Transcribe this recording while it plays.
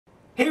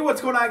Hey,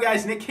 what's going on,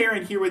 guys? Nick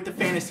Herron here with the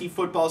Fantasy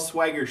Football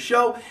Swagger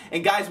Show.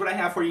 And guys, what I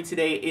have for you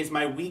today is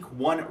my Week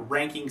 1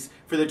 rankings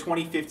for the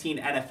 2015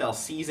 NFL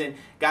season.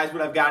 Guys,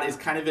 what I've got is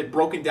kind of it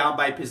broken down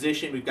by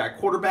position. We've got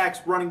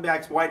quarterbacks, running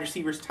backs, wide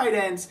receivers, tight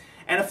ends,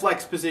 and a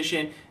flex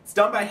position. It's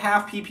done by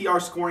half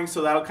PPR scoring,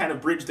 so that'll kind of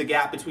bridge the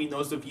gap between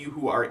those of you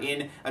who are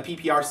in a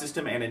PPR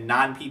system and a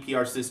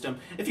non-PPR system.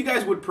 If you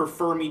guys would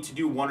prefer me to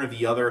do one or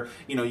the other,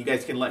 you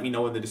guys can let me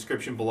know in the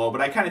description below.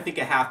 But I kind of think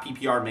a half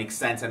PPR makes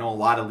sense. I know a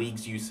lot of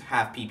leagues use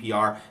half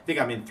PPR. I think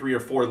I'm in 3 or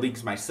 4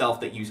 leagues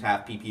myself that use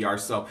half PPR.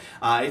 So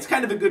it's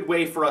kind of a good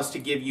way for us to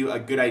give you a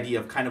good idea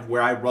of kind of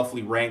where I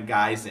roughly rank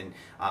guys, and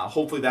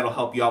hopefully that'll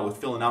help you out with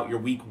filling out your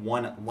Week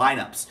 1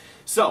 lineups.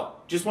 So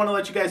just want to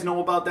let you guys know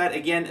about that.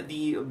 Again,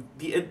 the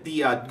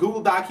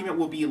Google document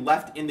will be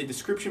left in the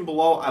description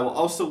below. I will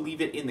also leave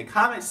it in the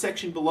comment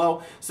section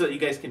below so that you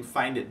guys can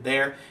find it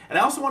there. And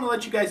I also want to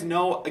let you guys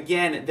know,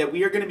 again, that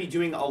we are going to be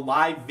doing a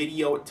live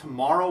video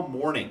tomorrow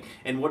morning.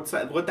 And what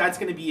that's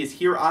going to be is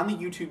here on the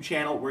YouTube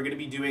channel, we're going to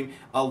be doing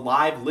a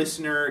live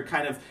listener,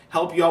 kind of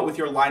help you out with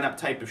your lineup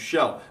type of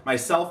show.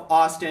 Myself,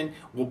 Austin,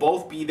 will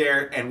both be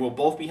there, and we'll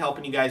both be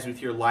helping you guys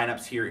with your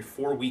lineups here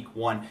for Week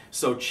 1.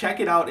 So check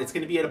it out. It's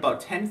going to be at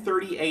about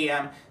 10:30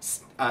 a.m.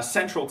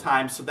 Central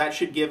Time, so that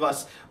should give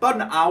us about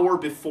an hour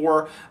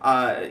before,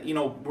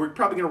 we're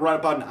probably going to run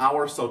about an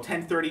hour, so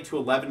 10:30 to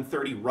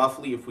 11:30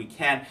 roughly if we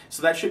can.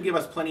 So that should give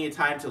us plenty of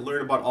time to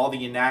learn about all the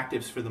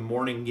inactives for the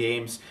morning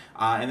games,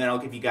 and then I'll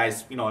give you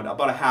guys,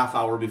 about a half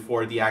hour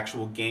before the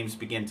actual games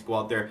begin to go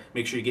out there.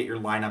 Make sure you get your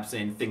lineups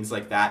in, things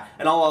like that.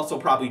 And I'll also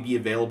probably be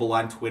available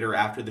on Twitter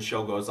after the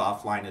show goes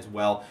offline as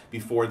well,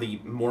 before the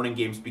morning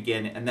games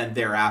begin, and then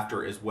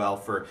thereafter as well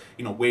for,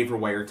 waiver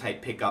wire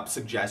type pickup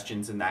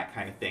suggestions and that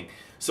kind of thing.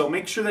 So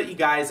make sure that you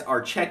guys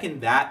are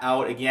checking that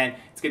out. Again,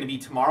 it's going to be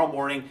tomorrow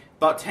morning,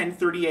 about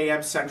 10:30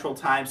 a.m. Central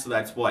Time, so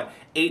that's what,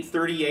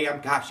 8:30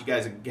 a.m. Gosh, you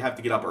guys have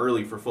to get up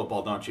early for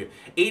football, don't you?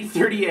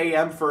 8:30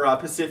 a.m. for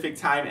Pacific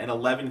Time and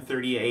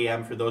 11:30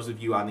 a.m. for those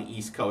of you on the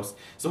East Coast.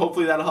 So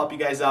hopefully that'll help you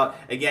guys out.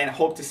 Again,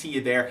 hope to see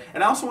you there.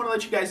 And I also want to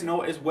let you guys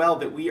know as well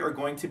that we are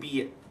going to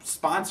be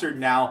sponsored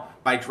now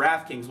by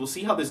DraftKings. We'll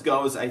see how this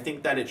goes. I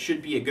think that it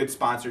should be a good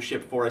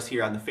sponsorship for us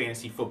here on the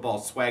Fantasy Football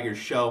Swagger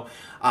Show.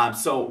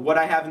 So what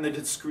I have in the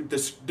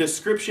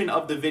description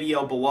of the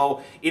video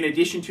below, in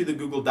addition to the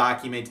Google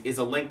document, is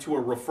a link to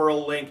a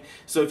referral link.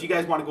 So if you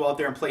guys want to go out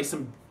there and play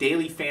some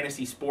daily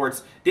fantasy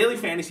sports, daily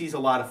fantasy is a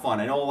lot of fun.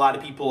 I know a lot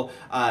of people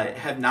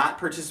have not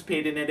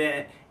participated in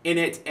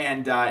it,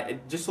 and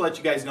just to let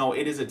you guys know,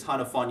 it is a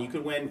ton of fun. You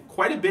can win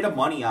quite a bit of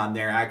money on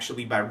there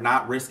actually by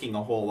not risking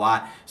a whole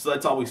lot, so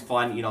that's always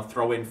fun.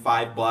 Throw in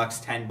 $5,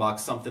 $10,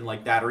 something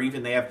like that, or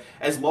even they have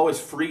as low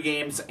as free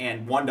games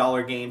and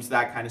 $1 games,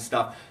 that kind of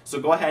stuff. So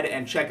go ahead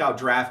and check out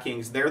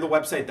DraftKings. They're the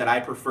website that I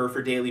prefer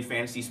for daily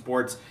fantasy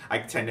sports. I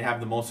tend to have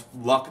the most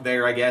luck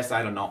there, I guess.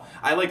 I don't know.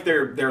 I like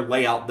their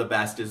layout the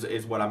best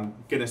is what I'm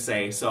gonna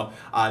say. So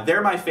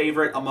they're my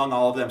favorite among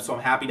all of them, so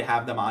I'm happy to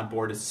have them on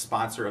board as a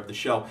sponsor of the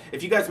show.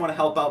 If you guys want to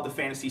help out the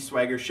Fantasy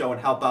Swagger Show and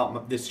help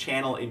out this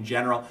channel in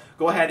general,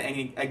 go ahead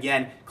and,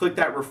 again, click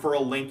that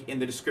referral link in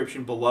the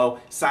description below.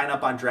 Sign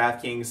up on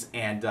DraftKings,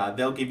 and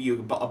they'll give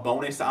you a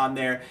bonus on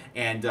there,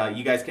 and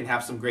you guys can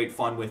have some great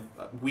fun with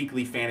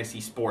weekly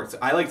fantasy sports.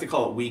 I like to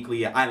call it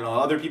weekly. I don't know.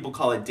 Other people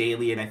call it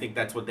daily, and I think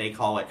that's what they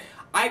call it.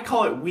 I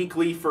call it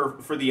weekly for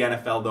the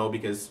NFL, though,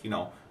 because,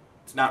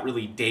 it's not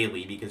really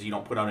daily because you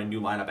don't put out a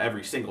new lineup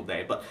every single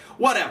day, but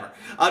whatever.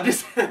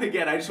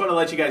 Again, I just want to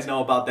let you guys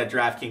know about that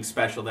DraftKings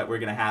special that we're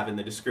going to have in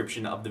the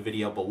description of the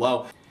video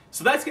below.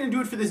 So that's going to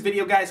do it for this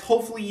video, guys.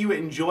 Hopefully you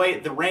enjoy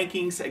the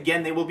rankings.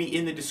 Again, they will be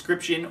in the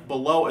description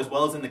below as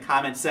well as in the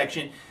comment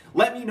section.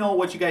 Let me know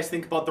what you guys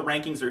think about the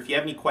rankings, or if you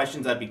have any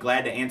questions, I'd be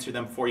glad to answer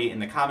them for you in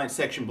the comment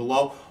section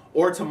below,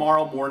 or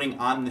tomorrow morning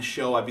on the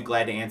show. I'd be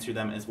glad to answer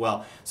them as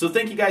well. So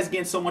thank you guys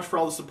again so much for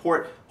all the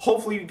support.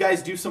 Hopefully you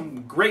guys do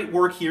some great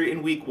work here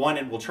in Week 1,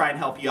 and we'll try and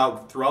help you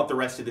out throughout the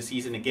rest of the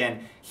season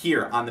again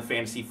here on the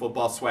Fantasy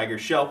Football Swagger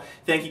Show.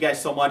 Thank you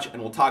guys so much,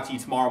 and we'll talk to you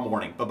tomorrow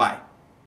morning. Bye-bye.